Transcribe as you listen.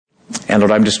And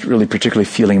Lord, I'm just really particularly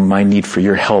feeling my need for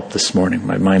your help this morning.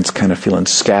 My mind's kind of feeling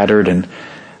scattered, and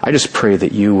I just pray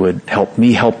that you would help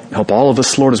me, help all of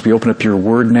us, Lord, as we open up your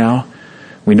word now.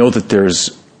 We know that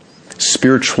there's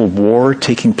spiritual war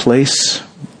taking place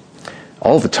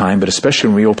all the time, but especially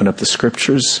when we open up the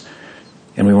scriptures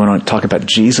and we want to talk about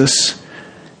Jesus.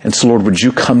 And so, Lord, would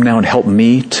you come now and help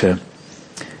me to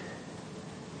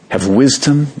have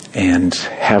wisdom and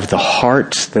have the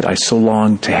heart that I so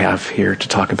long to have here to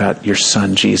talk about your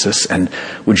Son, Jesus. And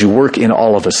would you work in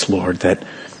all of us, Lord, that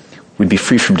we'd be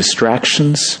free from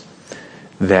distractions,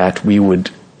 that we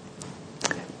would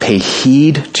pay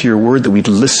heed to your word, that we'd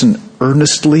listen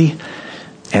earnestly,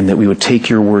 and that we would take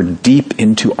your word deep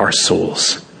into our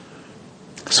souls.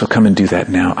 So come and do that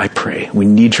now, I pray. We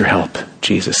need your help,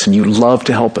 Jesus, and you love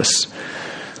to help us.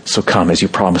 So come as you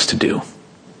promised to do.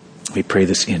 We pray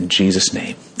this in Jesus'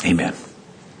 name. Amen.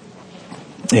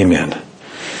 Amen.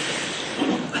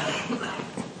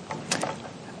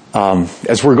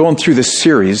 As we're going through this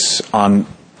series on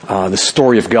the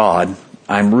story of God,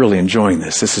 I'm really enjoying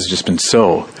this. This has just been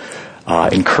so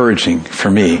encouraging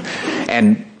for me.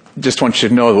 And just want you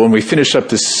to know that when we finish up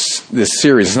this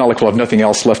series, it's not like we'll have nothing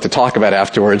else left to talk about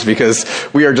afterwards, because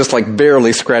we are just like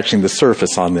barely scratching the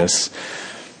surface on this.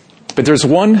 But there's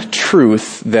one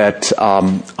truth that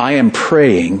I am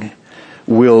praying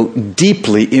will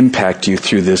deeply impact you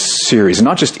through this series. And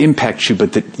not just impact you,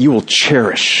 but that you will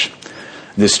cherish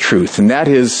this truth. And that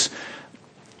is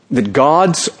that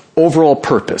God's overall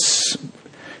purpose,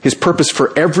 his purpose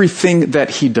for everything that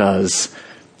he does,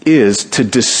 is to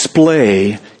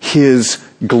display his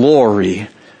glory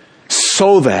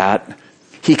so that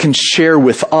he can share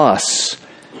with us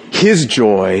his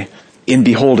joy in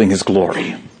beholding his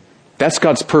glory. That's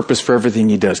God's purpose for everything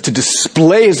he does, to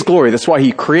display his glory. That's why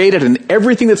he created, and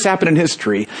everything that's happened in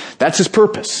history, that's his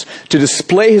purpose, to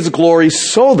display his glory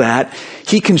so that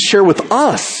he can share with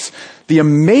us the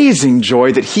amazing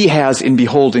joy that he has in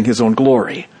beholding his own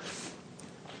glory.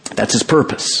 That's his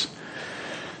purpose.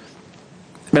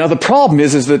 Now the problem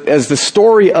is that as the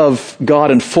story of God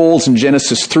unfolds in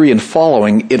Genesis 3 and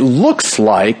following, it looks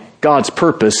like God's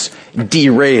purpose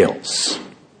derails.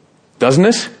 Doesn't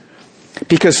it?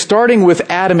 Because starting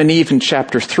with Adam and Eve in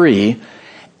chapter 3,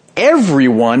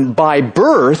 everyone by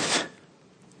birth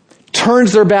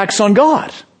turns their backs on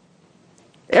God.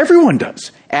 Everyone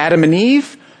does. Adam and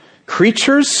Eve,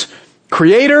 creatures,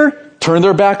 creator, turn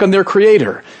their back on their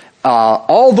creator.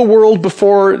 All the world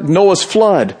before Noah's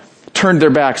flood turned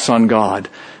their backs on God.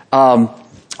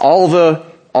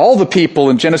 All the people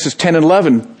in Genesis 10 and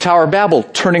 11, Tower of Babel,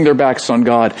 turning their backs on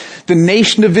God. The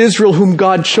nation of Israel, whom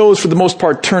God chose for the most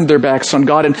part, turned their backs on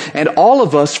God. And all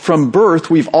of us from birth,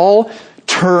 we've all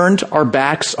turned our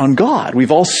backs on God.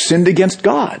 We've all sinned against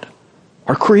God,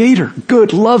 our Creator,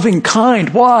 good, loving, kind,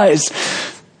 wise,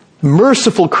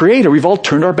 merciful Creator. We've all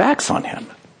turned our backs on him.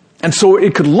 And so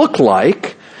it could look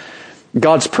like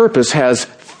God's purpose has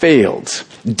failed,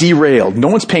 derailed. No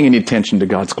one's paying any attention to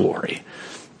God's glory.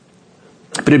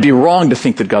 But it'd be wrong to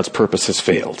think that God's purpose has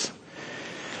failed.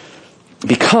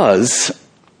 Because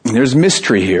there's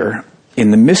mystery here.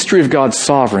 In the mystery of God's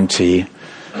sovereignty,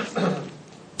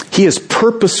 he has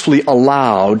purposefully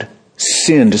allowed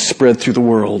sin to spread through the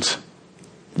world.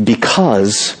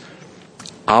 Because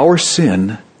our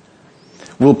sin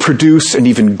will produce an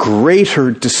even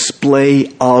greater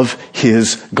display of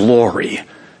his glory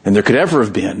than there could ever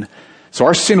have been. So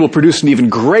our sin will produce an even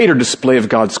greater display of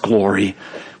God's glory,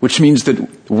 which means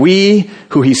that we,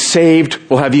 who he saved,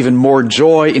 will have even more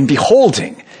joy in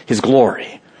beholding his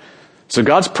glory. So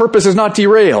God's purpose is not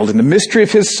derailed. In the mystery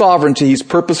of his sovereignty, he's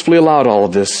purposefully allowed all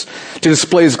of this to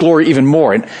display his glory even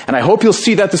more. And I hope you'll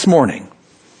see that this morning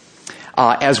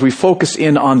as we focus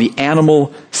in on the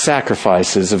animal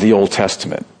sacrifices of the Old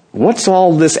Testament. What's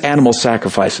all this animal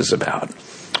sacrifices about?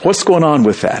 What's going on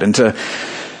with that? And to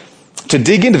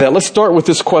dig into that, let's start with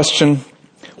this question.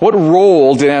 What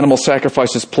role did animal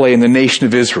sacrifices play in the nation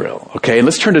of Israel? Okay,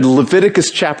 let's turn to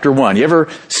Leviticus chapter 1. You ever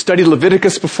studied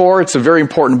Leviticus before? It's a very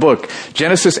important book.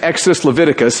 Genesis, Exodus,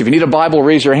 Leviticus. If you need a Bible,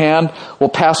 raise your hand. We'll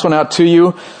pass one out to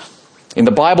you. In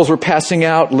the Bibles we're passing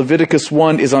out, Leviticus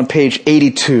 1 is on page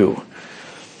 82.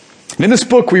 And in this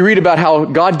book, we read about how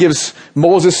God gives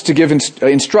Moses to give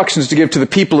instructions to give to the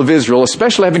people of Israel,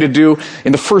 especially having to do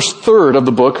in the first third of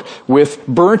the book with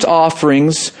burnt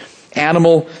offerings,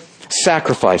 animal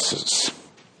sacrifices.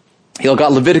 You've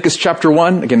got Leviticus chapter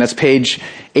 1. Again, that's page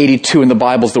 82 in the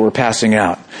Bibles that we're passing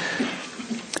out.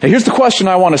 Now, here's the question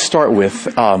I want to start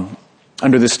with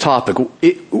under this topic.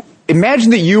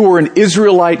 Imagine that you were an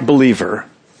Israelite believer.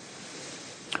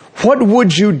 What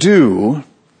would you do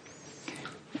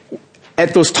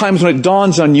at those times when it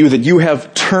dawns on you that you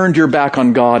have turned your back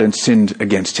on God and sinned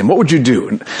against Him? What would you do?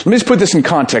 And let me just put this in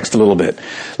context a little bit.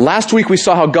 Last week we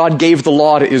saw how God gave the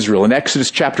law to Israel in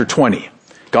Exodus chapter 20.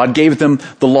 God gave them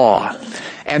the law.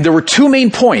 And there were two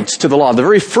main points to the law. The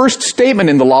very first statement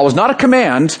in the law was not a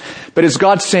command, but is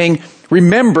God saying,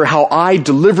 remember how I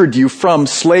delivered you from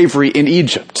slavery in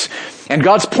Egypt. And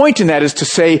God's point in that is to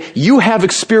say, you have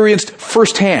experienced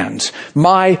firsthand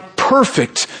my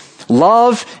perfect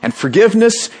love and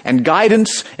forgiveness and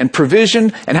guidance and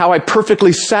provision and how I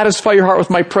perfectly satisfy your heart with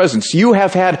my presence. You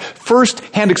have had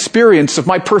first-hand experience of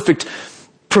my perfect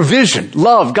provision,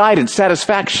 love, guidance,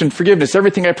 satisfaction, forgiveness,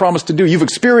 everything I promised to do. You've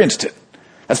experienced it.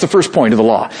 That's the first point of the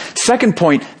law. Second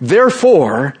point,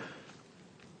 therefore,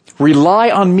 rely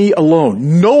on me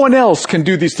alone. No one else can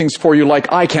do these things for you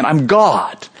like I can. I'm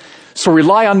God. So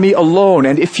rely on me alone.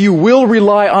 And if you will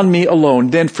rely on me alone,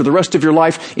 then for the rest of your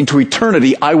life into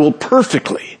eternity, I will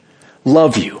perfectly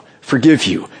love you, forgive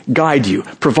you, guide you,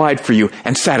 provide for you,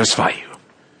 and satisfy you.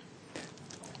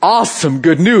 Awesome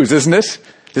good news, isn't it?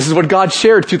 This is what God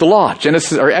shared through the law,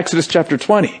 Exodus chapter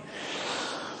 20.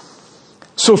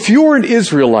 So if you're an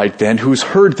Israelite then who's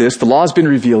heard this, the law has been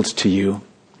revealed to you,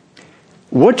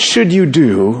 what should you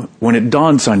do when it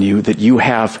dawns on you that you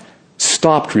have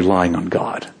stopped relying on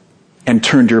God and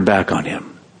turned your back on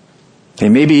Him? Okay,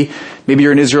 maybe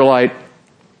you're an Israelite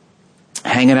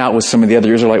hanging out with some of the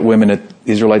other Israelite women at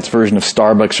the Israelites' version of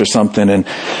Starbucks or something,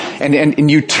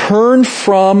 and you turn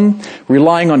from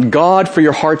relying on God for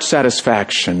your heart's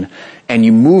satisfaction, and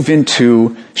you move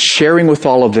into sharing with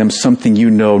all of them something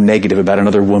you know negative about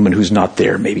another woman who's not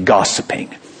there, maybe gossiping.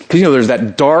 Because there's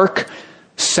that dark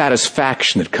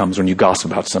satisfaction that comes when you gossip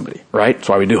about somebody, right? That's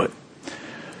why we do it.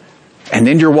 And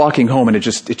then you're walking home and it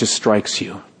just strikes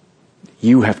you.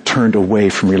 You have turned away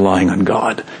from relying on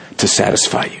God to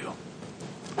satisfy you.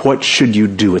 What should you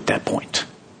do at that point?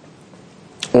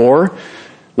 Or,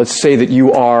 let's say that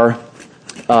you are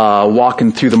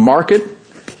walking through the market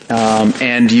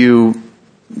and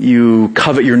you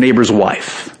covet your neighbor's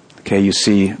wife. Okay, you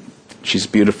see she's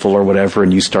beautiful or whatever,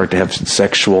 and you start to have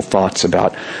sexual thoughts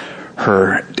about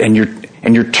her, and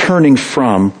you're turning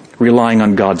from relying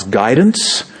on God's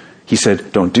guidance. He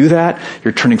said, don't do that.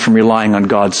 You're turning from relying on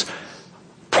God's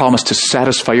promise to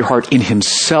satisfy your heart in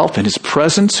Himself and His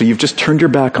presence. So you've just turned your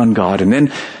back on God, and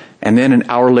then an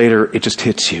hour later it just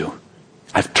hits you.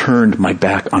 I've turned my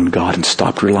back on God and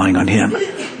stopped relying on Him.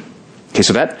 Okay,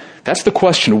 so that's the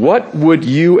question. What would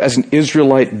you as an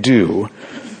Israelite do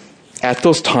at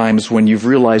those times when you've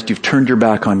realized you've turned your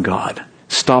back on God,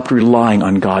 stopped relying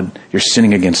on God, you're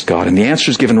sinning against God? And the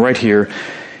answer is given right here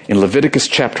in Leviticus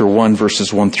chapter 1,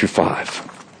 verses 1 through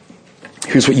 5.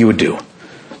 Here's what you would do.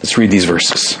 Let's read these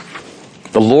verses.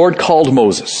 The Lord called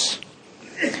Moses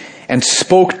and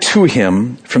spoke to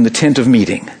him from the tent of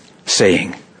meeting,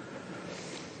 saying,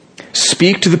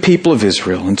 speak to the people of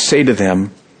Israel and say to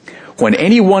them, when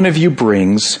any one of you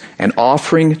brings an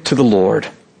offering to the Lord,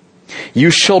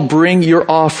 you shall bring your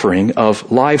offering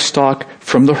of livestock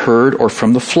from the herd or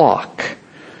from the flock.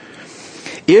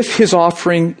 If his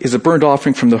offering is a burnt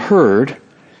offering from the herd,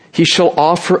 he shall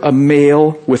offer a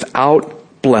male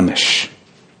without blemish.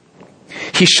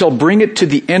 He shall bring it to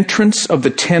the entrance of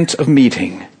the tent of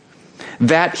meeting,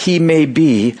 that he may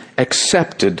be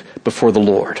accepted before the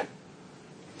Lord.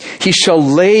 He shall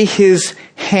lay his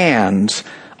hands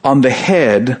on the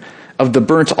head of the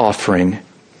burnt offering,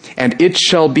 and it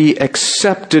shall be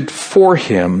accepted for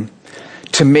him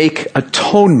to make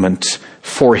atonement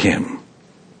for him.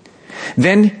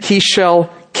 Then he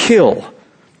shall kill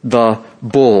the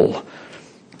bull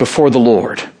before the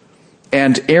Lord,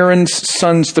 and Aaron's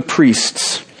sons, the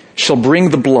priests, shall bring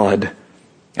the blood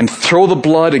and throw the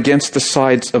blood against the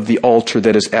sides of the altar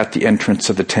that is at the entrance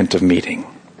of the tent of meeting.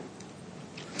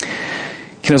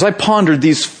 And as I pondered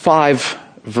these 5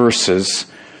 verses,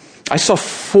 I saw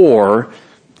 4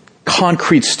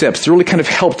 concrete steps that really kind of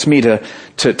helped me to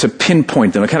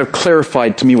pinpoint them. It kind of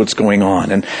clarified to me what's going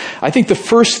on. And I think the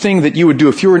first thing that you would do,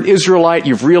 if you're an Israelite,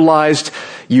 you've realized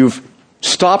you've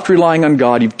stopped relying on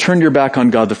God, you've turned your back on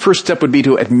God, the first step would be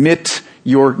to admit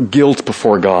your guilt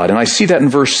before God. And I see that in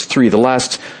verse 3, the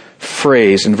last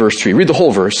phrase in verse 3. Read the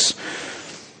whole verse.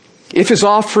 If his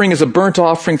offering is a burnt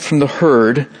offering from the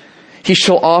herd, he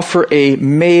shall offer a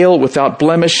male without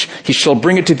blemish. He shall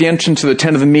bring it to the entrance of the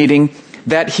tent of the meeting,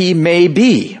 that he may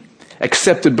be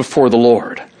accepted before the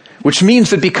Lord. Which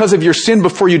means that because of your sin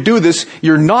before you do this,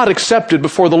 you're not accepted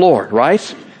before the Lord, right?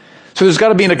 So there's got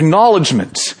to be an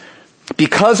acknowledgement.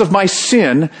 Because of my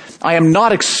sin, I am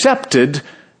not accepted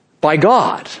by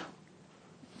God.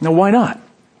 Now, why not?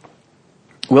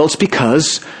 Well, it's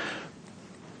because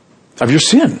of your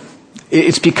sin.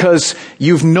 It's because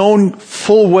you've known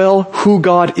full well who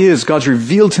God is. God's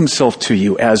revealed himself to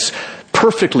you as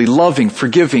perfectly loving,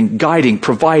 forgiving, guiding,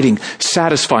 providing,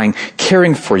 satisfying,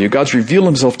 caring for you. God's revealed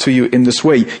himself to you in this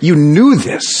way. You knew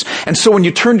this. And so when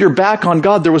you turned your back on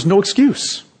God, there was no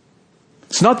excuse.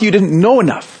 It's not that you didn't know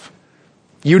enough.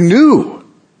 You knew,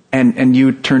 and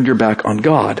you turned your back on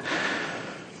God.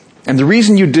 And the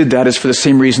reason you did that is for the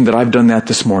same reason that I've done that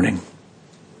this morning.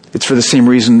 It's for the same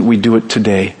reason we do it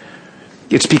today.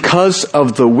 It's because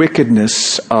of the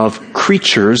wickedness of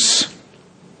creatures,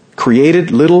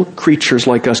 created little creatures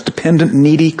like us, dependent,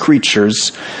 needy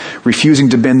creatures, refusing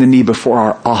to bend the knee before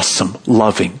our awesome,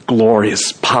 loving,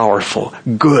 glorious, powerful,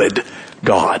 good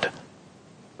God.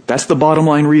 That's the bottom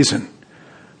line reason.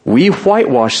 We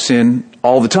whitewash sin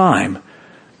all the time,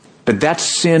 but that's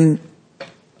sin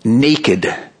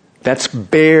naked. That's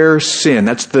bare sin.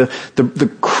 That's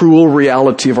the cruel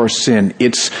reality of our sin.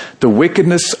 It's the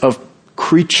wickedness of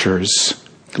creatures,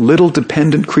 little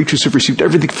dependent creatures who've received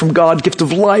everything from God, gift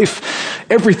of life,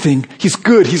 everything. He's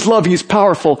good, he's loving, he's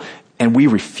powerful, and we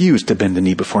refuse to bend the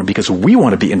knee before him because we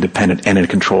want to be independent and in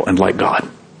control and like God.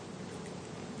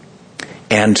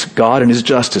 And God in his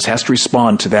justice has to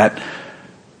respond to that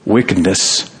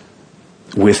wickedness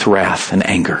with wrath and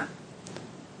anger.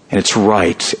 And it's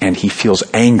right, and he feels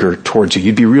anger towards you.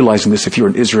 You'd be realizing this if you were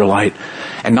an Israelite.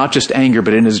 And not just anger,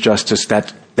 but in his justice,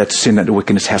 that sin, that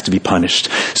wickedness has to be punished.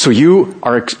 So you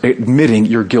are admitting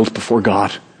your guilt before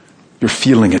God. You're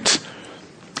feeling it.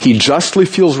 He justly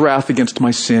feels wrath against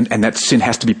my sin, and that sin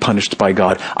has to be punished by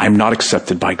God. I'm not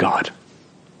accepted by God.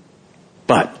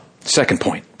 But, second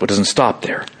point, but doesn't stop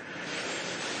there.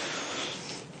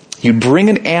 You bring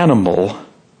an animal,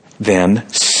 then,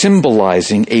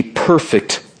 symbolizing a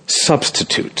perfect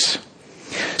substitute.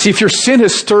 See, if your sin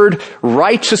has stirred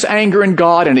righteous anger in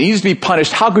God and it needs to be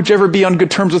punished, how could you ever be on good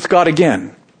terms with God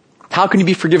again? How can you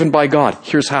be forgiven by God?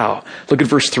 Here's how. Look at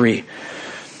verse 3.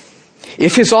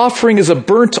 If his offering is a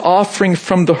burnt offering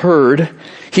from the herd,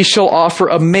 he shall offer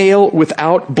a male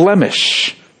without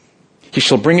blemish. He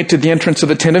shall bring it to the entrance of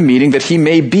the tent of meeting that he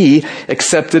may be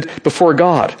accepted before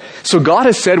God. So God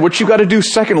has said what you got to do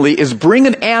secondly is bring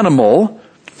an animal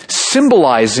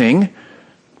symbolizing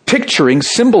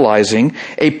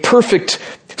a perfect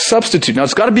substitute. Now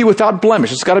it's got to be without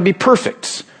blemish. It's got to be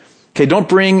perfect. Okay, don't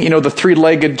bring, the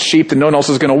three-legged sheep that no one else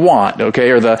is going to want,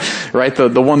 okay, or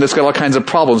the one that's got all kinds of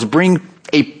problems. Bring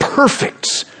a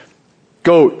perfect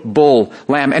goat, bull,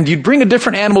 lamb, and you'd bring a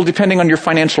different animal depending on your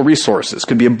financial resources.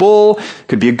 Could be a bull,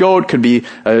 could be a goat, could be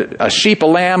a sheep, a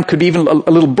lamb, could be even a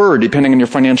little bird depending on your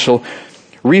financial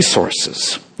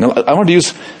resources. Now, I want to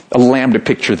use a lamb to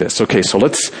picture this. Okay, so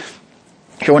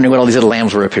you're wondering what all these little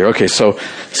lambs were up here. Okay, so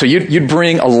you'd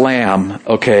bring a lamb,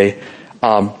 okay.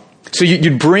 So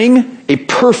you'd bring a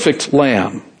perfect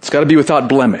lamb. It's got to be without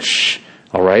blemish,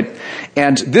 all right?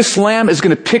 And this lamb is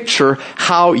going to picture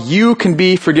how you can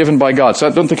be forgiven by God. So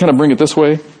don't they kind of bring it this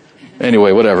way?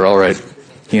 Anyway, whatever, all right.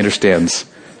 He understands.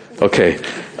 Okay.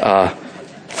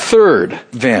 Third,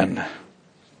 then.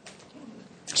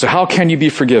 So how can you be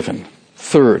forgiven?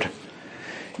 Third,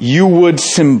 you would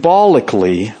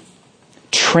symbolically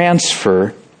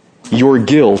transfer your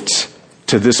guilt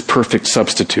to this perfect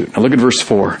substitute. Now look at verse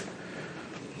 4.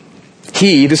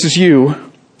 He, this is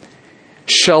you,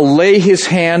 shall lay his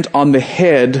hand on the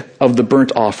head of the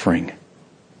burnt offering,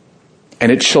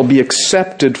 and it shall be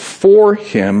accepted for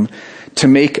him to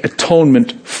make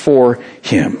atonement for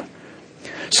him.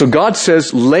 So God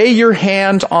says, lay your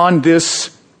hand on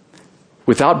this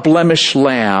without blemish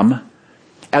lamb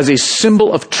as a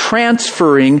symbol of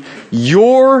transferring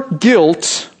your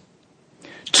guilt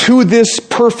to this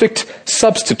perfect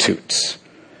substitute.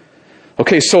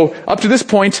 Okay, so up to this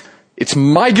point, it's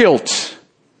my guilt.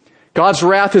 God's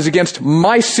wrath is against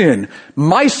my sin.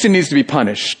 My sin needs to be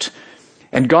punished.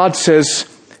 And God says,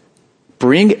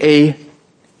 bring a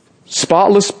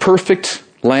spotless, perfect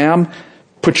lamb,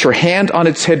 put your hand on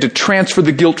its head to transfer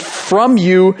the guilt from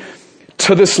you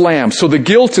to this lamb. So the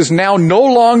guilt is now no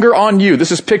longer on you.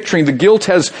 This is picturing the guilt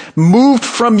has moved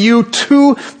from you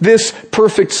to this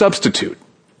perfect substitute.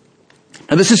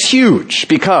 Now this is huge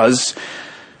because,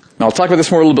 and I'll talk about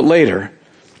this more a little bit later,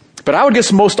 but I would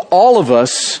guess most all of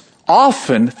us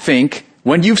often think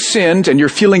when you've sinned and you're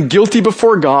feeling guilty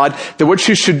before God, that what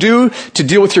you should do to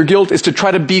deal with your guilt is to try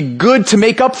to be good to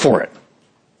make up for it.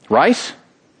 Right?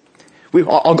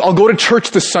 I'll go to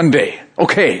church this Sunday.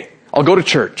 Okay. I'll go to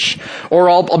church. Or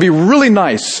I'll be really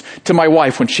nice to my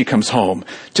wife when she comes home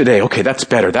today. Okay, that's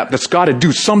better. That's got to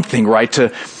do something, right,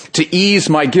 to ease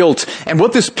my guilt. And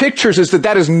what this pictures is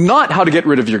that is not how to get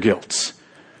rid of your guilt.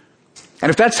 And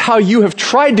if that's how you have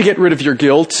tried to get rid of your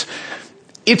guilt,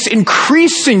 it's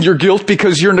increasing your guilt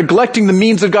because you're neglecting the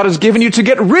means that God has given you to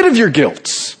get rid of your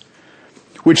guilt,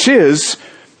 which is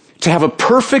to have a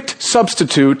perfect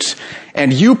substitute,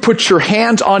 and you put your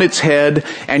hand on its head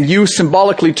and you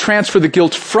symbolically transfer the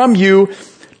guilt from you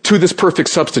to this perfect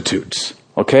substitute.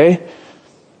 Okay?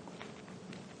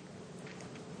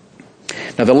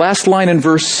 Now the last line in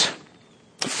verse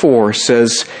 4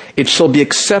 says, it shall be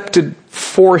accepted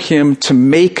for him to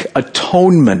make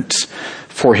atonement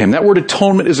for him. That word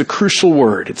atonement is a crucial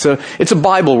word. It's a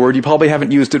Bible word. You probably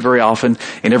haven't used it very often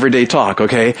in everyday talk,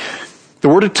 okay? The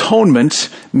word atonement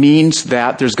means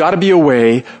that there's got to be a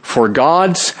way for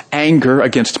God's anger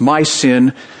against my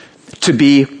sin to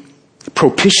be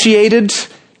propitiated,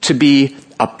 to be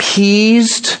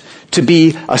appeased, to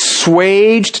be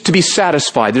assuaged, to be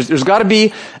satisfied. There's got to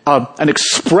be an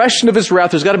expression of his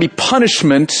wrath. There's got to be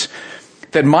punishment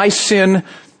that my sin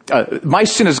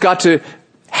has got to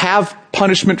have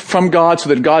punishment from God so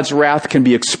that God's wrath can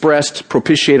be expressed,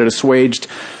 propitiated, assuaged,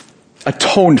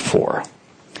 atoned for.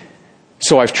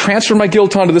 So I've transferred my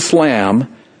guilt onto this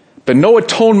lamb, but no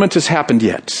atonement has happened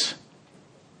yet.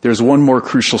 There's one more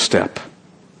crucial step,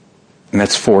 and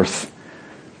that's fourth.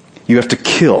 You have to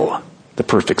kill the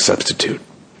perfect substitute.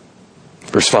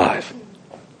 Verse 5.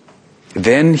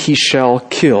 Then he shall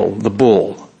kill the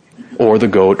bull, or the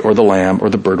goat, or the lamb, or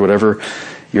the bird, whatever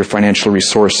your financial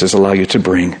resources allow you to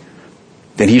bring.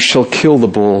 Then he shall kill the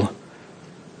bull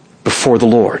before the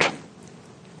Lord.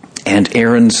 And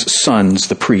Aaron's sons,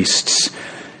 the priests,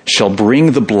 shall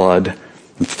bring the blood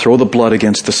and throw the blood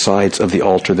against the sides of the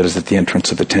altar that is at the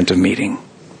entrance of the tent of meeting.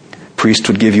 Priest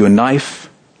would give you a knife.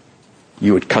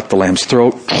 You would cut the lamb's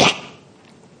throat.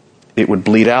 It would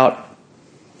bleed out.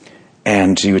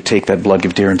 And you would take that blood,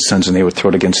 give to Aaron's sons, and they would throw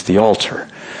it against the altar.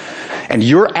 And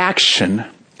your action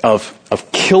of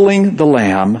killing the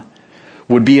lamb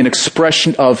would be an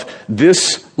expression of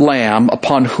this lamb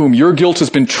upon whom your guilt has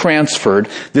been transferred,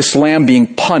 this lamb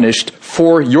being punished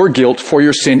for your guilt, for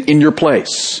your sin in your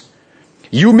place.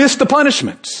 You missed the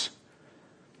punishment.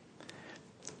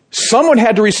 Someone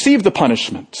had to receive the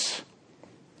punishment.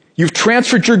 You've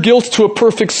transferred your guilt to a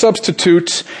perfect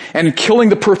substitute, and in killing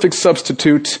the perfect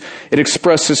substitute, it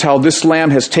expresses how this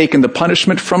lamb has taken the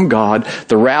punishment from God,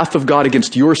 the wrath of God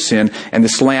against your sin, and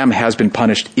this lamb has been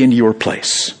punished in your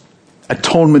place.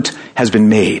 Atonement has been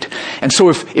made. And so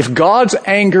if God's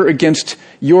anger against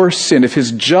your sin, if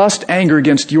his just anger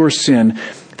against your sin,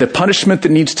 the punishment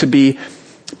that needs to be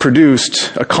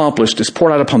produced, accomplished, is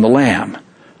poured out upon the lamb.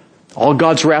 All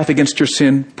God's wrath against your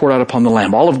sin poured out upon the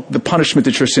lamb. All of the punishment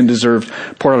that your sin deserved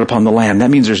poured out upon the lamb. That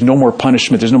means there's no more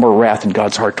punishment, there's no more wrath in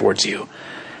God's heart towards you.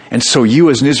 And so you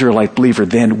as an Israelite believer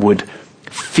then would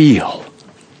feel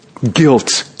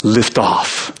guilt lift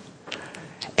off.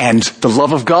 And the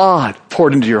love of God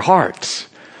poured into your heart.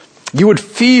 You would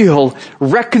feel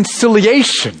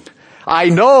reconciliation. I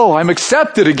know I'm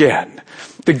accepted again.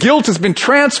 The guilt has been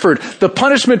transferred. The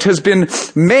punishment has been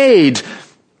made.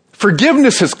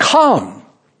 Forgiveness has come.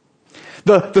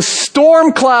 The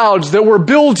storm clouds that were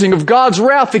building of God's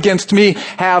wrath against me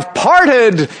have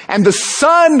parted, and the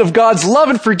sun of God's love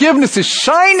and forgiveness is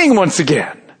shining once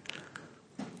again.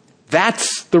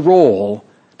 That's the role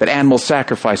that animal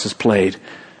sacrifices played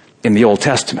in the Old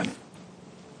Testament.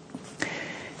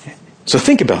 So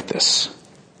think about this.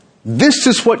 This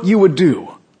is what you would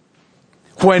do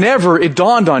whenever it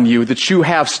dawned on you that you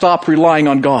have stopped relying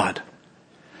on God.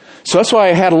 So that's why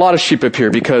I had a lot of sheep up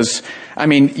here, because,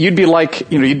 you'd be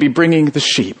like, you'd be bringing the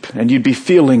sheep, and you'd be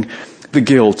feeling the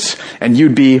guilt, and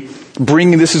you'd be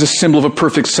bringing this as a symbol of a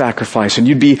perfect sacrifice, and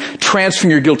you'd be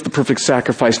transferring your guilt to the perfect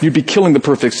sacrifice, and you'd be killing the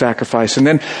perfect sacrifice, and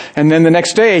then the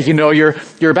next day,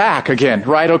 you're back again,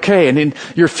 right? Okay, and then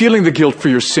you're feeling the guilt for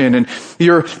your sin, and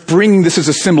you're bringing this as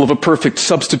a symbol of a perfect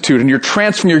substitute, and you're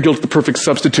transferring your guilt to the perfect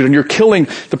substitute, and you're killing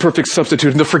the perfect substitute,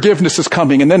 and the forgiveness is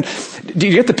coming, and then, do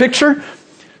you get the picture?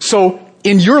 So,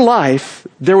 in your life,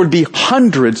 there would be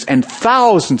hundreds and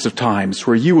thousands of times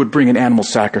where you would bring an animal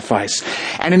sacrifice.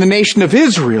 And in the nation of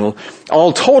Israel,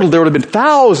 all total, there would have been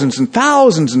thousands and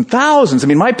thousands and thousands.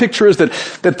 My picture is that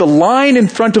the line in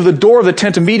front of the door of the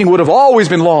tent of meeting would have always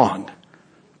been long.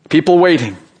 People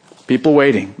waiting. People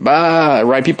waiting.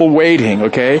 Right? People waiting,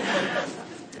 okay?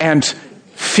 And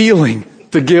feeling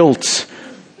the guilt.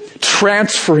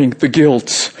 Transferring the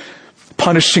guilt.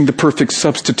 Punishing the perfect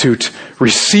substitute,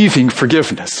 receiving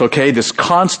forgiveness, okay? This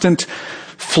constant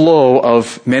flow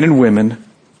of men and women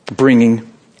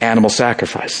bringing animal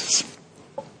sacrifices.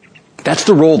 That's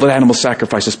the role that animal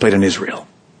sacrifices played in Israel,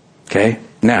 okay?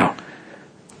 Now,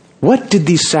 what did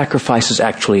these sacrifices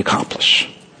actually accomplish?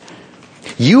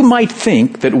 You might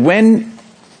think that when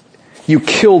you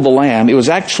kill the lamb, it was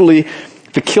actually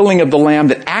the killing of the lamb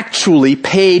that actually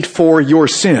paid for your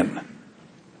sin.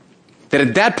 That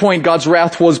at that point, God's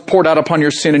wrath was poured out upon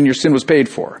your sin and your sin was paid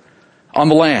for on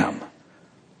the lamb.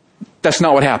 That's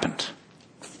not what happened.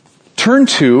 Turn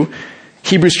to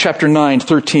Hebrews chapter 9,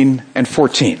 13 and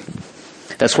 14.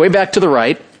 That's way back to the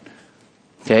right.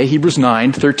 Okay, Hebrews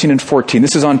 9, 13 and 14.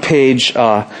 This is on page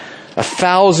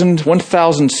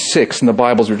 1006 in the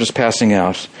Bibles we're just passing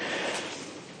out.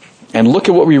 And look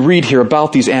at what we read here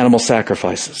about these animal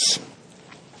sacrifices.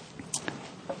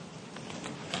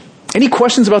 Any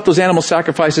questions about those animal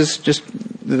sacrifices just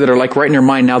that are like right in your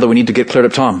mind now that we need to get cleared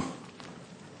up, Tom?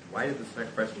 Why did the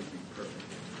sacrifice need to be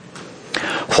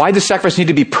perfect? Why does sacrifice need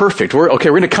to be perfect? We're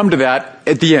going to come to that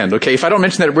at the end, okay? If I don't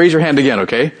mention that, raise your hand again,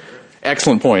 okay?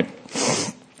 Excellent point.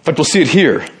 But we'll see it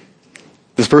here.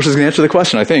 This verse is going to answer the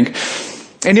question, I think.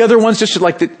 Any other ones just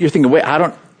like that you're thinking, wait,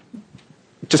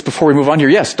 just before we move on here.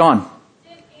 Yes, Don.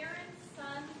 Did Aaron's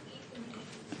son eat the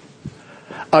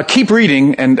meat? Keep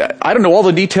reading, and I don't know all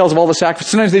the details of all the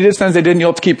sacrifices. Sometimes they did, sometimes they didn't. You'll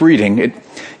have to keep reading.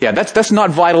 That's not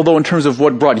vital, though, in terms of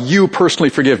what brought you personally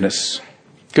forgiveness.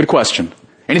 Good question.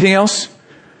 Anything else?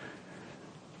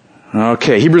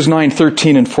 Okay, Hebrews 9,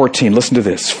 13 and 14. Listen to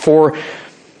this. For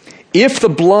if the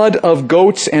blood of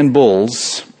goats and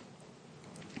bulls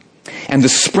and the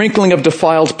sprinkling of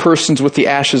defiled persons with the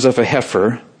ashes of a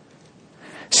heifer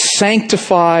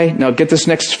sanctify, now get this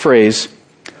next phrase,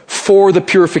 for the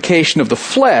purification of the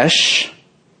flesh,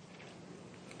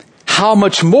 how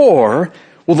much more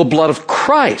will the blood of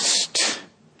Christ,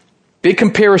 big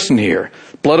comparison here,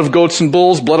 blood of goats and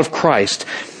bulls, blood of Christ,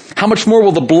 how much more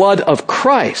will the blood of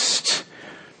Christ,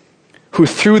 who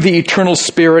through the eternal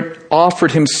Spirit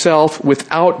offered himself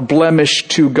without blemish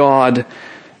to God,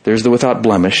 there's the without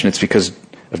blemish, and it's because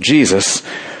of Jesus,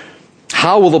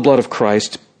 how will the blood of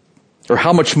Christ, or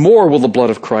how much more will the blood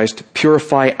of Christ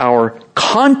purify our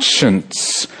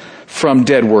conscience from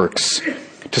dead works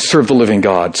to serve the living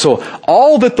God? So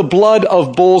all that the blood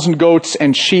of bulls and goats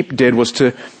and sheep did was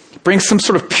to bring some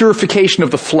sort of purification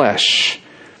of the flesh,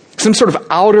 some sort of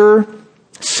outer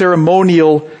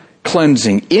ceremonial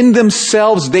cleansing. In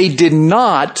themselves, they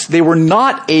were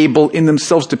not able in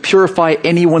themselves to purify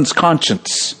anyone's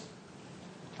conscience.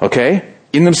 Okay?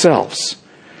 In themselves.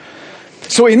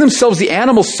 So in themselves, the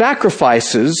animal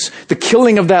sacrifices, the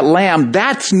killing of that lamb,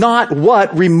 that's not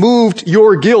what removed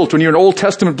your guilt when you're an Old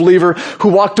Testament believer who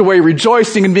walked away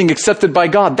rejoicing and being accepted by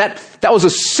God. That was a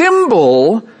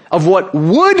symbol of what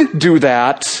would do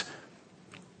that,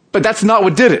 but that's not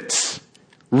what did it.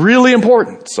 Really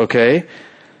important, okay?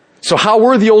 So how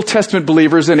were the Old Testament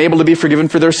believers then able to be forgiven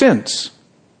for their sins?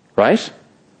 Right?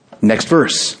 Next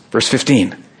verse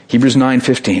 15. Hebrews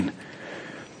 9:15.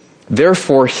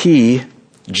 Therefore he,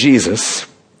 Jesus,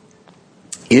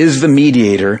 is the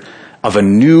mediator of a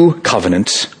new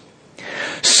covenant,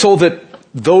 so that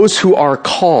those who are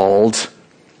called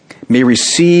may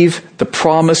receive the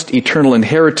promised eternal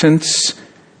inheritance,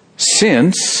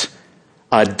 since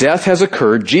a death has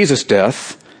occurred, Jesus'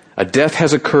 death, a death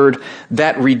has occurred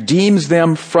that redeems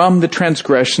them from the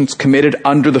transgressions committed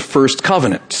under the first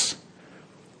covenant.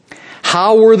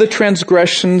 How were the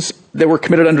transgressions that were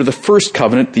committed under the first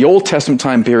covenant, the Old Testament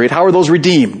time period, how are those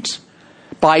redeemed?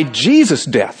 By Jesus'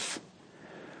 death,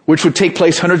 which would take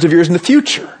place hundreds of years in the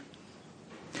future.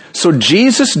 So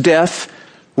Jesus' death,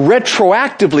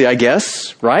 retroactively, I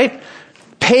guess, right,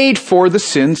 paid for the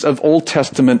sins of Old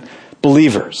Testament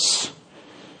believers.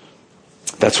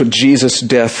 That's what Jesus'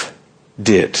 death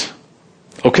did.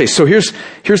 Okay, so here's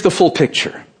the full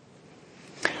picture.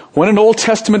 When an Old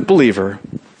Testament believer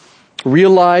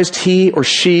realized he or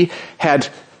she had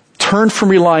turned from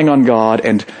relying on God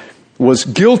and was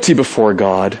guilty before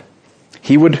God,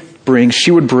 she would bring,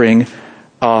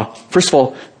 first of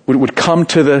all, would come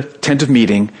to the tent of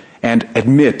meeting and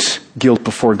admit guilt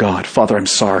before God. Father, I'm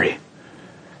sorry.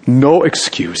 No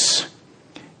excuse.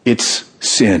 It's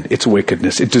sin. It's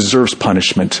wickedness. It deserves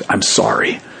punishment. I'm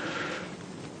sorry.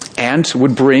 And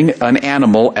would bring an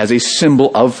animal as a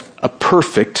symbol of a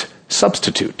perfect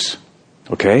substitute.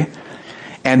 Okay?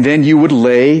 And then you would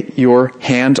lay your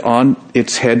hand on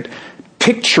its head,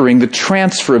 picturing the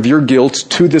transfer of your guilt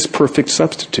to this perfect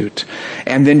substitute.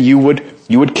 And then you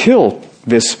would kill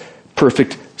this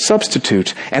perfect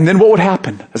substitute. And then what would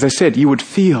happen? As I said, you would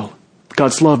feel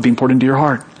God's love being poured into your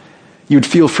heart. You'd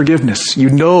feel forgiveness. You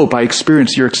know by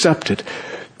experience you're accepted.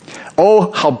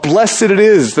 Oh, how blessed it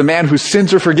is, the man whose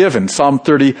sins are forgiven, Psalm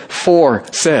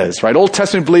 34 says, right? Old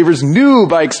Testament believers knew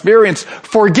by experience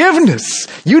forgiveness.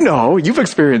 You know, you've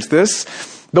experienced this.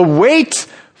 The weight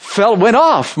went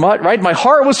off, right? My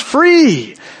heart was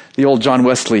free, the old John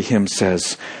Wesley hymn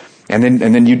says. And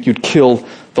then you'd kill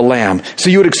the Lamb. So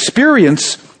you would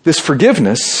experience this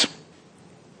forgiveness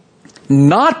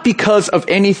not because of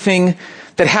anything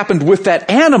that happened with that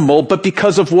animal, but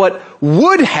because of what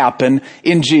would happen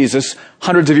in Jesus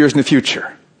hundreds of years in the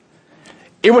future.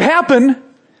 It would happen,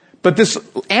 but this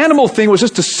animal thing was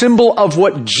just a symbol of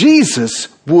what Jesus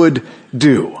would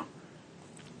do.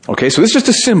 Okay, so this is just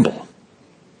a symbol.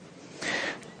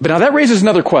 But now that raises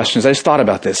another question as I just thought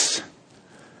about this.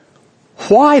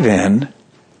 Why then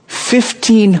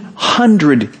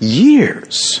 1,500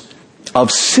 years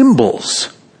of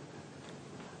symbols?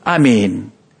 I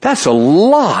mean, that's a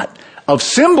lot of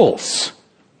symbols,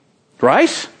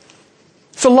 right?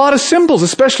 It's a lot of symbols,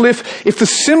 especially if the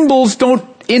symbols don't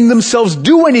in themselves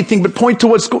do anything but point to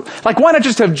what's like. Why not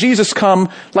just have Jesus come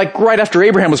like right after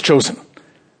Abraham was chosen?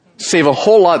 Save a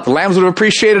whole lot. The lambs would have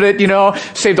appreciated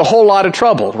it, saved a whole lot of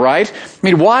trouble, right? I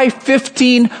mean, why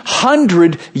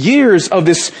 1,500 years of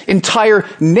this entire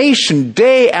nation,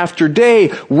 day after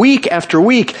day, week after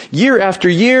week, year after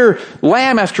year,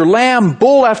 lamb after lamb,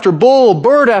 bull after bull,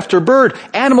 bird after bird,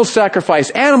 animal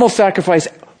sacrifice.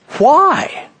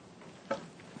 Why?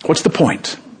 What's the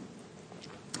point?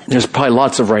 There's probably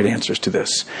lots of right answers to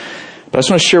this. But I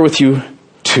just want to share with you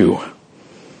two.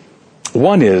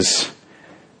 One is,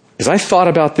 as I thought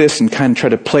about this and kind of tried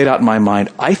to play it out in my mind,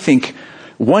 I think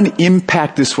one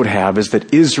impact this would have is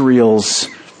that Israel's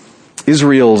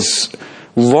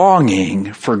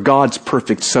longing for God's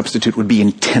perfect substitute would be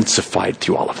intensified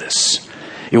through all of this.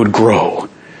 It would grow.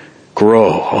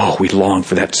 Oh, we long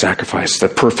for that sacrifice,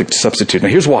 that perfect substitute. Now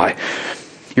here's why.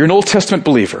 You're an Old Testament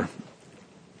believer.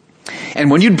 And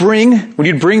when you'd bring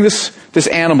this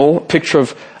animal, picture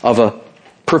of a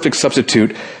perfect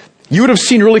substitute, you would have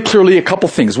seen really clearly a couple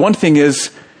things. One thing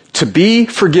is, to be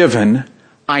forgiven,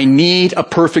 I need a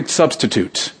perfect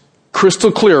substitute. Crystal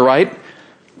clear, right?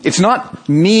 It's not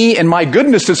me and my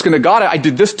goodness that's going to God. I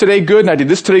did this today good, and I did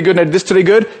this today good, and I did this today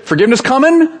good. Forgiveness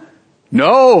coming?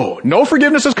 No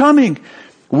forgiveness is coming.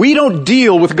 We don't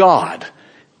deal with God.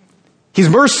 He's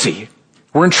mercy.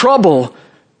 We're in trouble.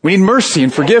 We need mercy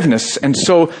and forgiveness. And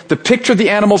so the picture of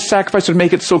the animal sacrifice would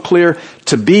make it so clear.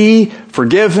 To be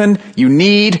forgiven, you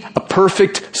need a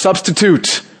perfect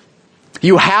substitute.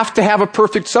 You have to have a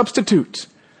perfect substitute.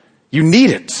 You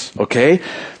need it, okay?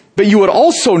 But you would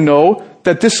also know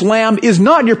that this lamb is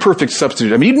not your perfect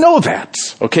substitute. I mean, you know that,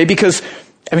 okay? Because,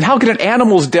 how can an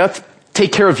animal's death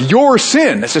take care of your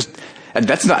sin? Doesn't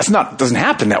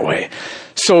happen that way.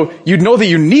 So you'd know that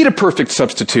you need a perfect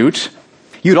substitute.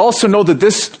 You'd also know that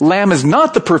this lamb is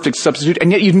not the perfect substitute,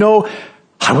 and yet you'd know,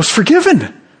 I was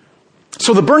forgiven.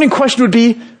 So the burning question would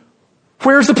be,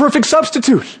 where's the perfect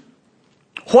substitute?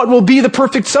 What will be the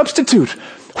perfect substitute?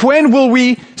 When will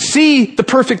we see the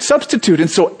perfect substitute? And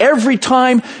so every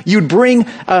time you'd bring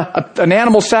an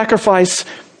animal sacrifice,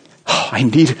 I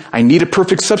need a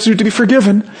perfect substitute to be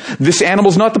forgiven. This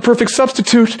animal's not the perfect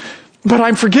substitute, but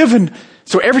I'm forgiven.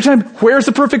 So every time, where's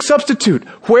the perfect substitute?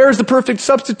 Where's the perfect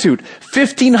substitute?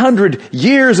 1,500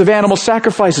 years of animal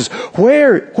sacrifices.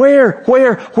 Where's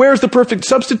the perfect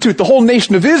substitute? The whole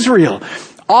nation of Israel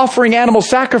offering animal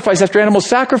sacrifice after animal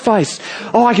sacrifice.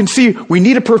 Oh, I can see we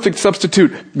need a perfect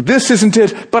substitute. This isn't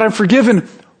it, but I'm forgiven.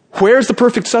 Where's the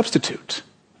perfect substitute?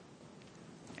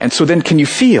 And so then can you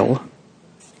feel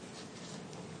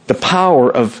the power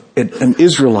of an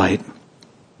Israelite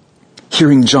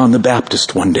hearing John the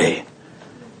Baptist one day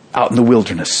out in the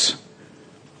wilderness,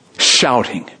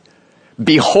 shouting,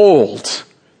 "Behold,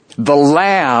 the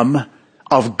Lamb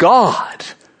of God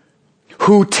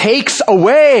who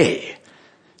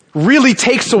really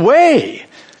takes away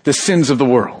the sins of the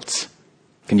world."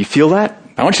 Can you feel that?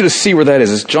 I want you to see where that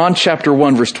is. It's John chapter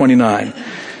 1, verse 29.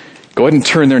 Go ahead and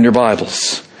turn there in your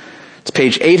Bibles. It's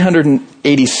page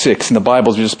 886 in the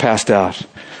Bibles we just passed out.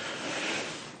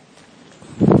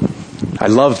 I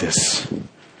love this.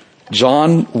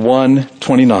 John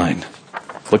 1:29.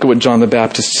 Look at what John the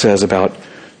Baptist says about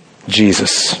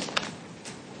Jesus.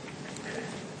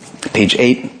 Page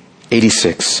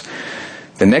 886.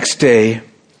 The next day,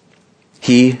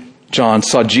 John,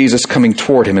 saw Jesus coming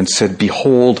toward him and said,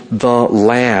 "Behold, the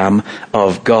Lamb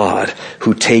of God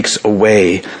who takes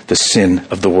away the sin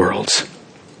of the world."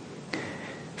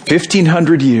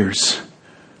 1,500 years.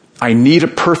 I need a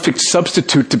perfect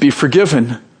substitute to be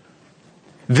forgiven.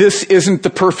 This isn't the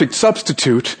perfect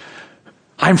substitute.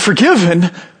 I'm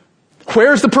forgiven.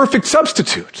 Where's the perfect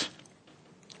substitute?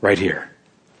 Right here.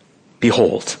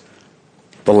 Behold,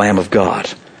 the Lamb of God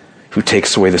who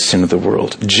takes away the sin of the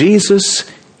world. Jesus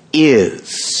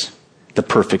is the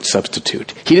perfect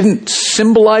substitute. He didn't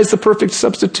symbolize the perfect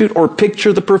substitute or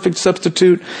picture the perfect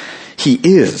substitute. He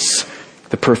is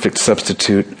the perfect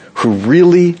substitute who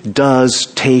really does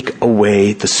take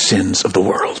away the sins of the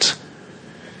world.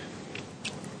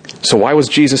 So why was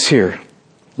Jesus here?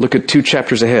 Look at 2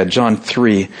 chapters ahead, John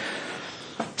 3,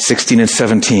 16 and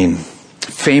 17.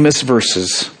 Famous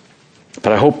verses,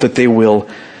 but I hope that they will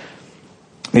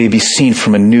maybe be seen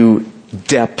from a new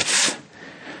depth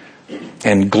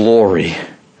and glory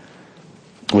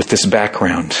with this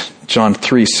background. John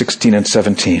 3, 16 and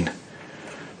 17.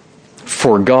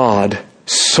 For God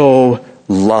so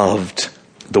loved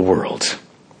the world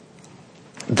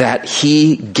that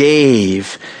he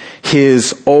gave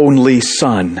his only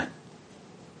Son,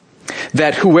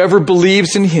 that whoever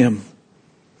believes in him,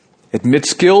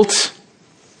 admits guilt,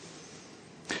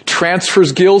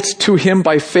 transfers guilt to him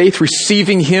by faith,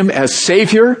 receiving him as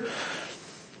Savior,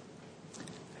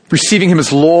 receiving him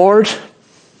as Lord,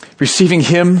 receiving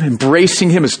him, embracing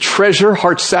him as treasure,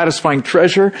 heart-satisfying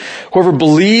treasure. Whoever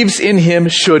believes in him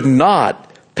should not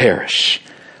perish,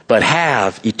 but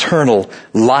have eternal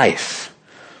life.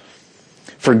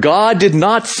 For God did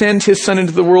not send his Son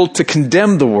into the world to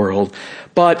condemn the world,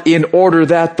 but in order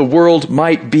that the world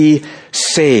might be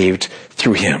saved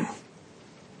through him.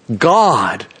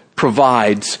 God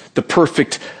provides the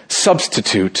perfect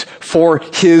substitute for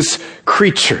his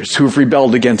creatures who have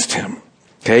rebelled against him.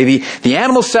 Okay, the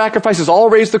animal sacrifices all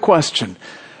raise the question,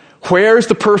 where's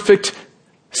the perfect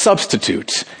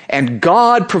substitute? And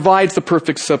God provides the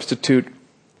perfect substitute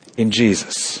in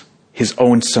Jesus, his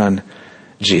own Son,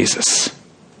 Jesus.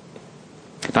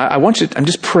 Now, I'm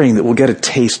just praying that we'll get a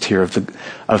taste here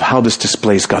of how this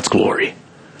displays God's glory.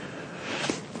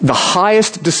 The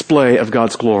highest display of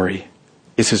God's glory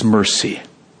is his mercy,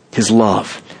 his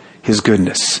love, his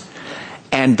goodness.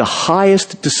 And the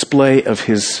highest display of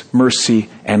his mercy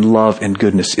and love and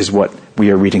goodness is what we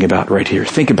are reading about right here.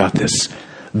 Think about this.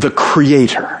 The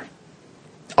creator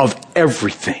of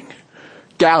everything,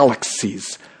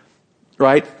 galaxies,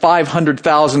 right?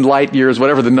 500,000 light years,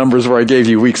 whatever the numbers were I gave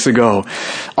you weeks ago.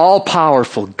 All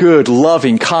powerful, good,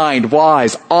 loving, kind,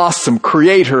 wise, awesome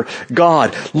creator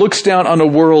God looks down on a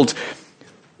world,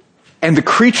 and the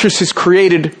creatures he's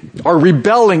created are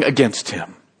rebelling against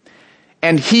him.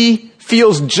 And he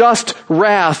feels just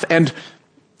wrath, and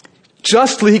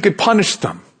justly he could punish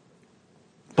them.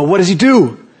 But what does he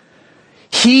do?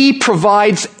 He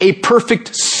provides a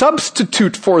perfect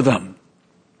substitute for them.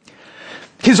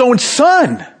 His own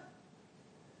Son.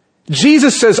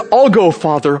 Jesus says, I'll go,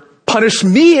 Father, punish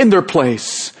me in their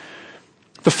place.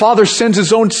 The Father sends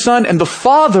his own Son, and the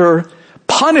Father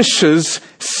punishes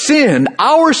sin,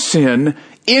 our sin,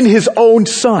 in his own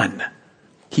Son.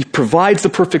 He provides the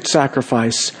perfect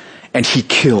sacrifice, and he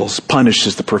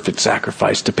punishes the perfect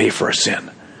sacrifice to pay for our sin.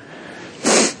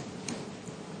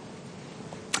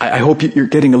 I hope you're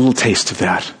getting a little taste of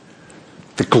that.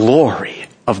 The glory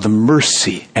of the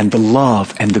mercy and the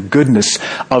love and the goodness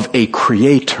of a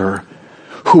creator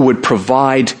who would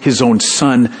provide his own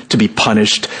Son to be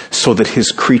punished so that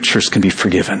his creatures can be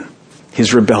forgiven.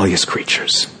 His rebellious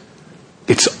creatures.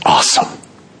 It's awesome.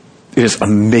 It is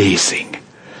amazing.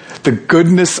 The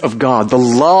goodness of God, the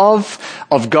love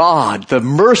of God, the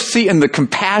mercy and the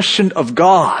compassion of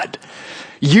God.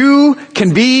 You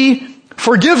can be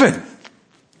forgiven.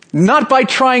 Not by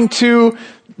trying to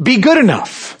be good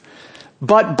enough,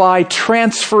 but by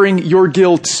transferring your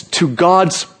guilt to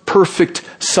God's perfect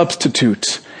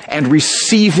substitute and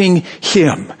receiving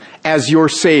him as your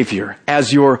Savior,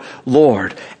 as your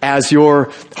Lord, as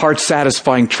your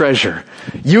heart-satisfying treasure.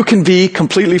 You can be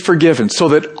completely forgiven so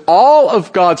that all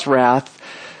of God's wrath,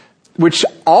 which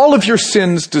all of your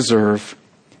sins deserve,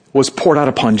 was poured out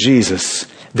upon Jesus.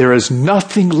 There is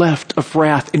nothing left of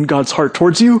wrath in God's heart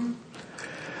towards you.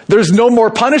 There's no more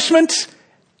punishment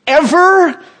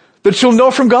ever that you'll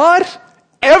know from God.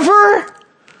 Ever.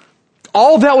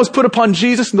 All that was put upon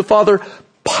Jesus, and the Father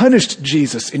punished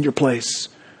Jesus in your place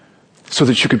so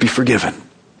that you could be forgiven.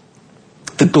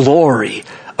 The glory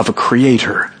of a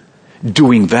creator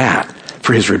doing that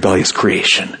for his rebellious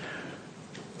creation.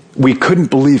 We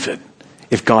couldn't believe it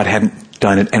if God hadn't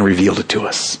done it and revealed it to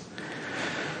us.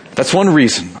 That's one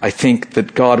reason I think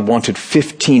that God wanted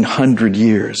 1,500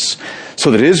 years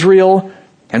so that Israel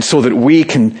and so that we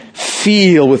can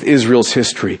feel with Israel's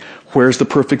history. Where's the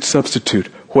perfect substitute?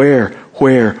 Where?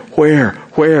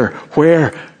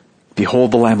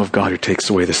 Behold the Lamb of God who takes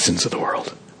away the sins of the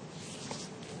world.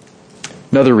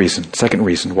 Another reason, second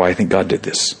reason why I think God did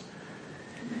this.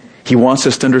 He wants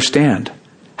us to understand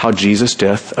how Jesus'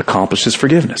 death accomplishes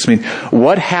forgiveness. I mean,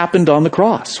 what happened on the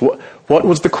cross? What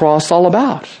was the cross all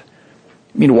about?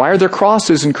 I mean, why are there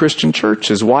crosses in Christian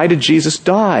churches? Why did Jesus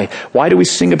die? Why do we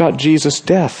sing about Jesus'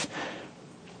 death?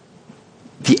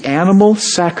 The animal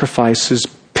sacrifices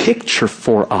picture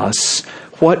for us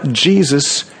what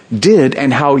Jesus did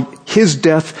and how his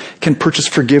death can purchase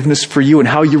forgiveness for you and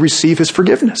how you receive his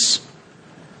forgiveness.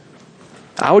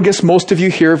 I would guess most of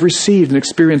you here have received and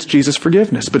experienced Jesus'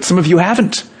 forgiveness, but some of you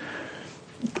haven't.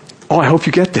 Oh, I hope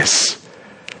you get this.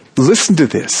 Listen to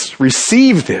this.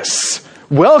 Receive this.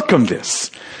 Welcome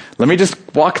this. Let me just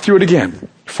walk through it again.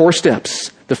 4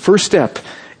 steps. The first step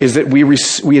is that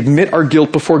we admit our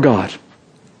guilt before God.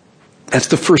 That's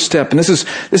the first step. And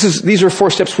these are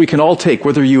 4 steps we can all take.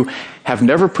 Whether you have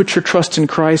never put your trust in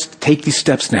Christ, take these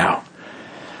steps now.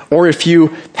 Or if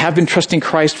you have been trusting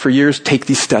Christ for years, take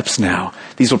these steps now.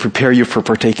 These will prepare you for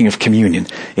partaking of communion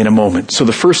in a moment. So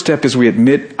the first step is we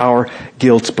admit our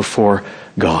guilt before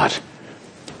God.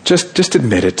 Just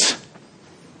admit it.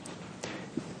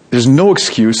 There's no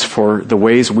excuse for the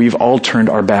ways we've all turned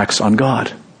our backs on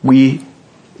God.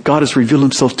 God has revealed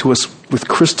himself to us with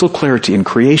crystal clarity in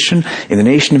creation, in the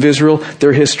nation of Israel,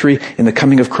 their history, in the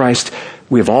coming of Christ.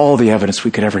 We have all the evidence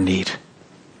we could ever need.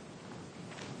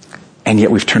 And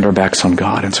yet we've turned our backs on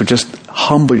God. And so just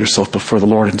humble yourself before the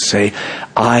Lord and say,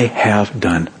 I have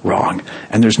done wrong.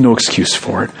 And there's no excuse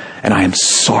for it. And I am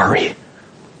sorry.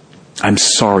 I'm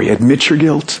sorry. Admit your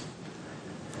guilt.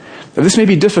 Now, this may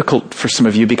be difficult for some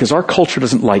of you because our culture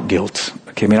doesn't like guilt.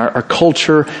 Okay, I mean, our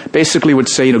culture basically would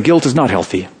say, guilt is not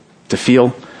healthy to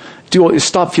feel.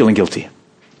 Stop feeling guilty.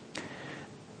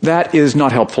 That is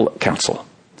not helpful counsel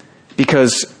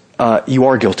because you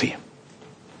are guilty.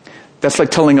 That's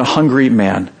like telling a hungry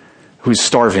man who's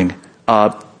starving,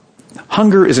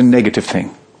 hunger is a negative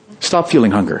thing. Stop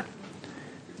feeling hunger.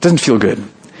 It doesn't feel good.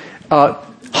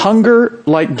 Hunger,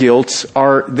 like guilt,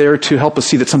 are there to help us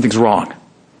see that something's wrong.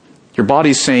 Your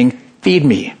body's saying, feed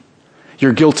me.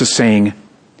 Your guilt is saying,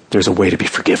 there's a way to be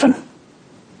forgiven.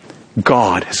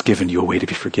 God has given you a way to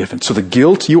be forgiven. So the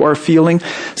guilt you are feeling,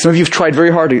 some of you have tried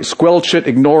very hard to squelch it,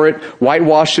 ignore it,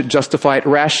 whitewash it, justify it,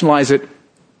 rationalize it.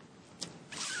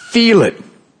 Feel it.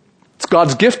 It's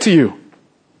God's gift to you.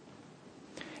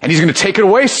 And he's going to take it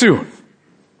away soon.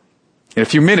 In a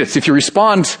few minutes, if you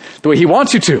respond the way he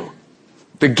wants you to.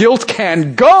 The guilt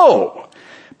can go.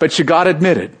 But you got to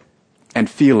admit it and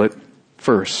feel it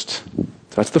first.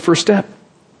 That's the first step.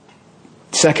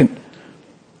 Second,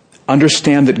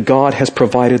 understand that God has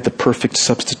provided the perfect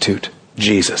substitute,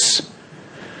 Jesus.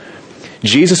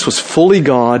 Jesus was fully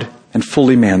God and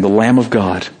fully man, the Lamb of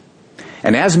God.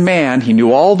 And as man, he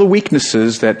knew all the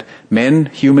weaknesses that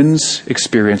humans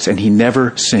experience, and he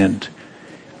never sinned.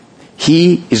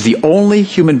 He is the only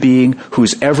human being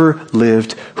who's ever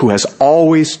lived, who has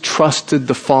always trusted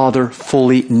the Father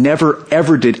fully, never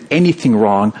ever did anything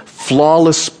wrong,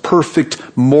 flawless, perfect,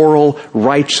 moral,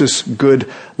 righteous, good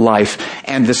life.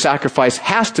 And the sacrifice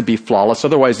has to be flawless,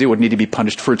 otherwise it would need to be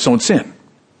punished for its own sin.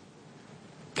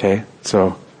 Okay,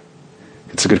 so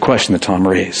it's a good question that Tom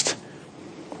raised.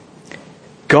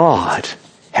 God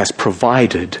has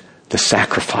provided the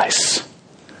sacrifice.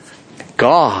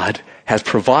 God has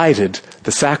provided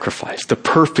the sacrifice, the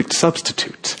perfect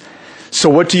substitute. So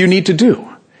what do you need to do?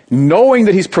 Knowing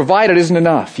that he's provided isn't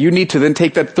enough. You need to then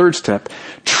take that third step.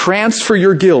 Transfer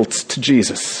your guilt to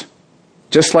Jesus.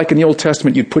 Just like in the Old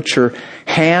Testament, you'd put your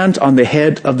hand on the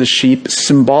head of the sheep,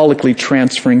 symbolically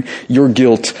transferring your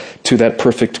guilt to that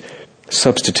perfect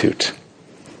substitute.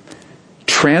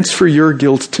 Transfer your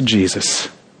guilt to Jesus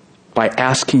by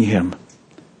asking him,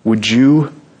 would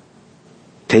you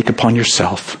take upon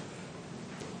yourself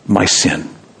my sin?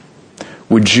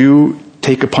 Would you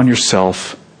take upon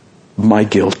yourself my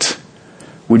guilt?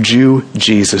 Would you,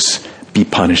 Jesus, be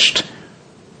punished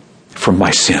for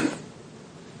my sin?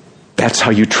 That's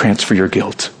how you transfer your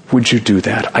guilt. Would you do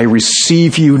that? I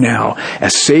receive you now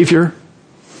as Savior.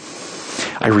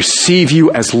 I receive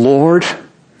you as Lord.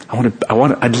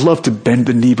 I'd love to bend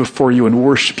the knee before you and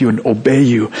worship you and obey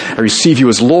you. I receive you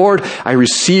as Lord. I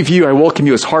receive you. I welcome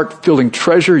you as heart-filling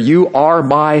treasure. You are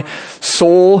my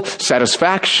soul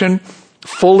satisfaction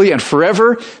fully and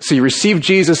forever. So you receive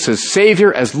Jesus as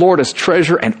Savior, as Lord, as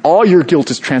treasure, and all your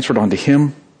guilt is transferred onto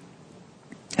him.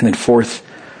 And then fourth,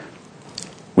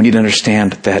 we need to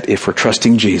understand that if we're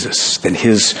trusting Jesus, then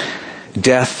his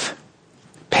death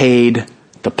paid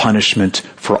the punishment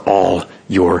for all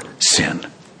your sin.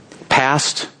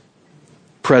 Past,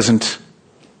 present,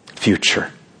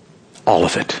 future. All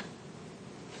of it.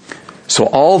 So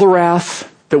all the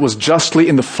wrath that was justly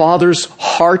in the Father's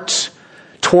heart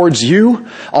towards you,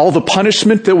 all the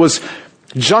punishment that was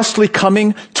justly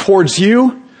coming towards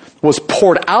you, was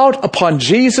poured out upon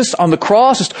Jesus on the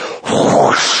cross. Just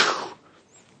whoosh.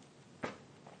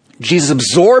 Jesus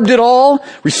absorbed it all,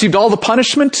 received all the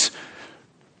punishment,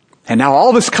 and now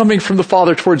all that's coming from the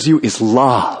Father towards you is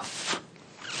love.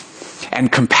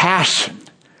 and compassion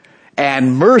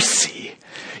and mercy.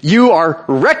 You are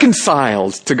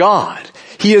reconciled to God.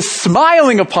 He is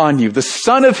smiling upon you. The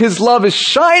sun of his love is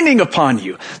shining upon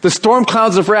you. The storm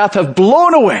clouds of wrath have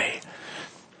blown away.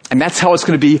 And that's how it's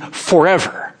going to be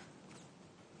forever.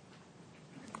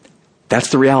 That's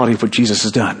the reality of what Jesus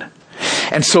has done.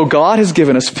 And so God has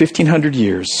given us 1,500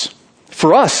 years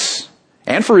for us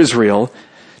and for Israel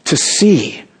to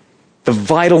see the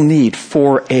vital need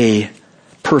for a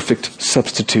perfect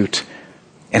substitute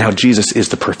and how Jesus is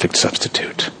the perfect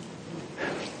substitute.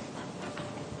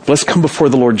 Let's come before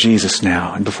the Lord Jesus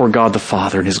now and before God the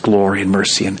Father in his glory and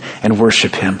mercy and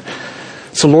worship him.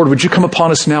 So Lord, would you come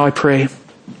upon us now, I pray?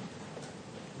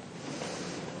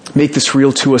 Make this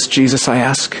real to us, Jesus, I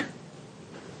ask.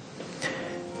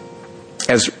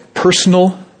 As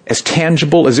personal, as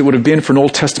tangible as it would have been for an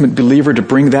Old Testament believer to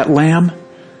bring that lamb,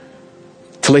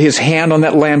 to lay his hand on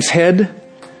that lamb's head,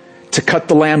 to cut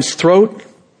the lamb's throat.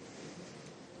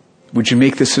 Would you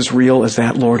make this as real as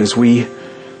that, Lord, as we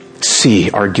see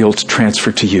our guilt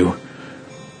transferred to you,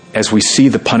 as we see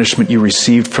the punishment you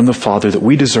received from the Father that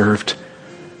we deserved,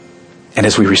 and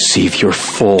as we receive your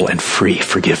full and free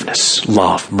forgiveness,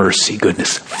 love, mercy,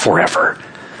 goodness forever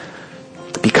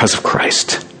because of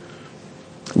Christ.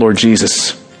 Lord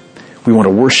Jesus, we want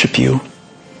to worship you.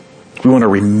 We want to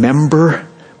remember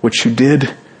what you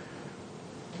did.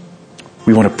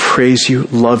 We want to praise you,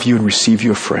 love you, and receive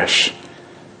you afresh.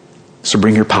 So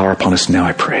bring your power upon us now,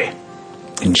 I pray.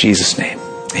 In Jesus' name,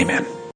 amen.